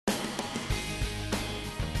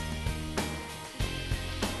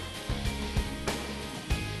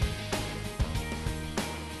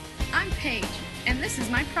Paige, and this is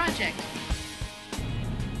my project.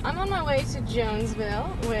 I'm on my way to Jonesville,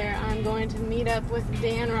 where I'm going to meet up with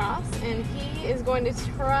Dan Ross, and he is going to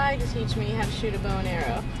try to teach me how to shoot a bow and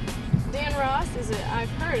arrow. Dan Ross is,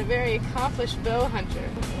 I've heard, a very accomplished bow hunter.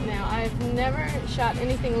 Now, I've never shot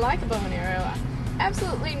anything like a bow and arrow. I'm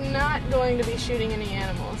absolutely not going to be shooting any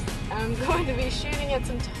animals. I'm going to be shooting at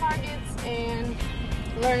some targets and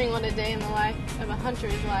learning what a day in the life of a hunter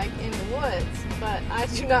is like in the woods, but I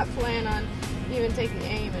do not plan on even taking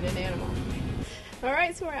aim at an animal.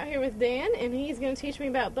 Alright, so we're out here with Dan, and he's going to teach me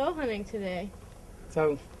about bow hunting today.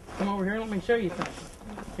 So, come over here and let me show you something.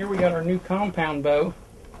 Here we got our new compound bow,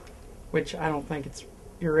 which I don't think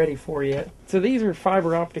you're ready for yet. So these are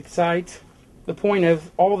fiber optic sights. The point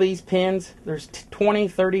of all these pins, there's 20,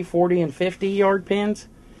 30, 40, and 50 yard pins,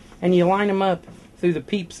 and you line them up through the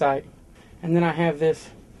peep sight. And then I have this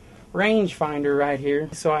range finder right here,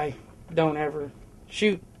 so I don't ever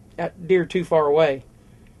shoot at deer too far away.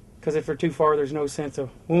 Because if they're too far, there's no sense of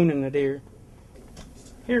wounding the deer.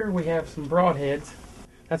 Here we have some broadheads.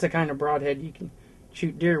 That's a kind of broadhead you can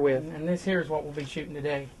shoot deer with. And this here is what we'll be shooting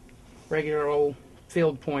today. Regular old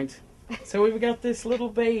field points. So we've got this little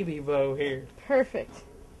baby bow here. Perfect.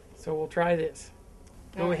 So we'll try this.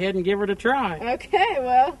 Go ahead and give it a try. Okay,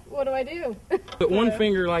 well, what do I do? Put one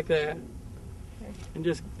finger like that. And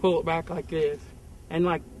just pull it back like this. And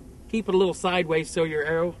like keep it a little sideways so your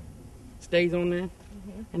arrow stays on there.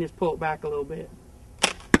 And just pull it back a little bit.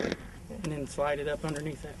 And then slide it up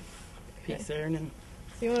underneath that piece there. And then,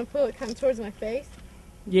 so you want to pull it kind of towards my face?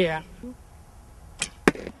 Yeah.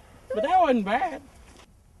 But that wasn't bad.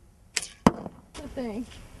 Good thing.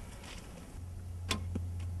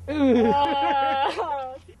 Ooh.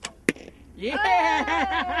 Oh.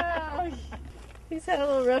 Yeah! Oh. He's had a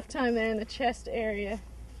little rough time there in the chest area.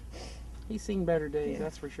 He's seen better days,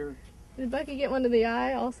 that's for sure. Did Bucky get one to the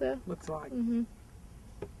eye also? Looks like. Mm-hmm.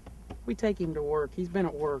 We take him to work. He's been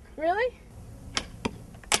at work. Really?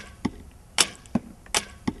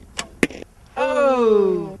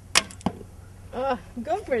 Oh! Oh,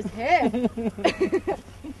 go for his head.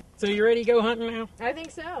 So you ready to go hunting now? I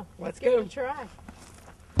think so. Let's give go. it a try.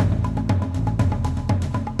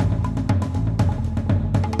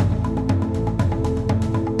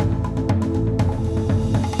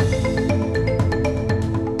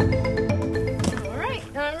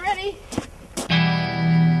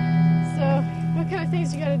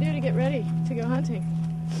 Things you got to do to get ready to go hunting?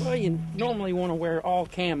 Well, you normally want to wear all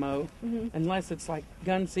camo, unless it's like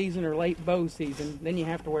gun season or late bow season. Then you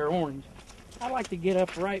have to wear orange. I like to get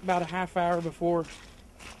up right about a half hour before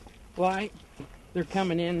light. They're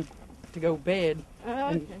coming in to go bed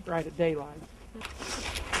and right at daylight.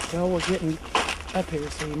 Well, we're getting up here,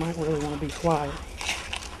 so you might really want to be quiet.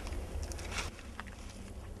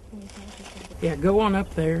 Yeah, go on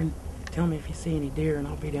up there and tell me if you see any deer, and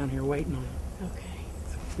I'll be down here waiting on them. Okay.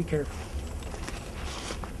 Be careful.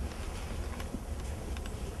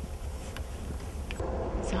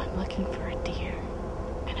 So I'm looking for a deer,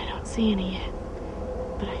 and I don't see any yet,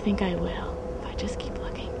 but I think I will if I just keep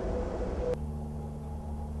looking.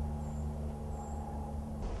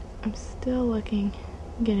 I'm still looking,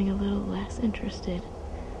 getting a little less interested,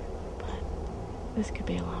 but this could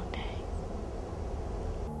be a long day.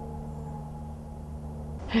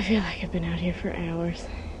 I feel like I've been out here for hours.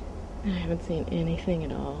 And I haven't seen anything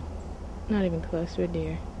at all. Not even close to a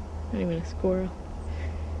deer. Not even a squirrel.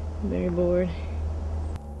 I'm very bored.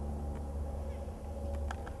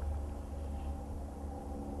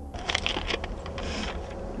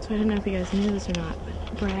 So I don't know if you guys knew this or not,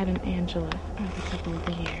 but Brad and Angela are the couple of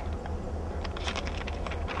the year.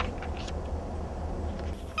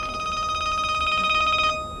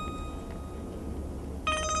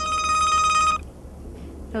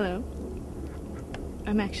 Hello?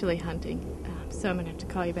 I'm actually hunting, so I'm gonna have to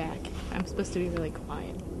call you back. I'm supposed to be really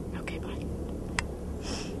quiet. Okay, bye.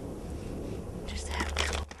 Just have a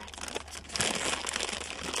couple breaths.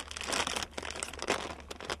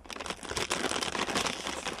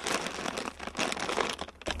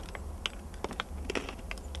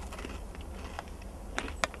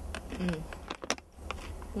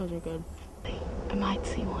 Those are good. I might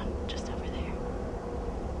see one just over there.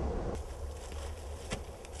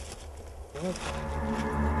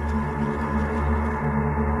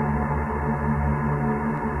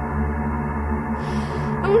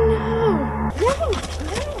 Oh no! No!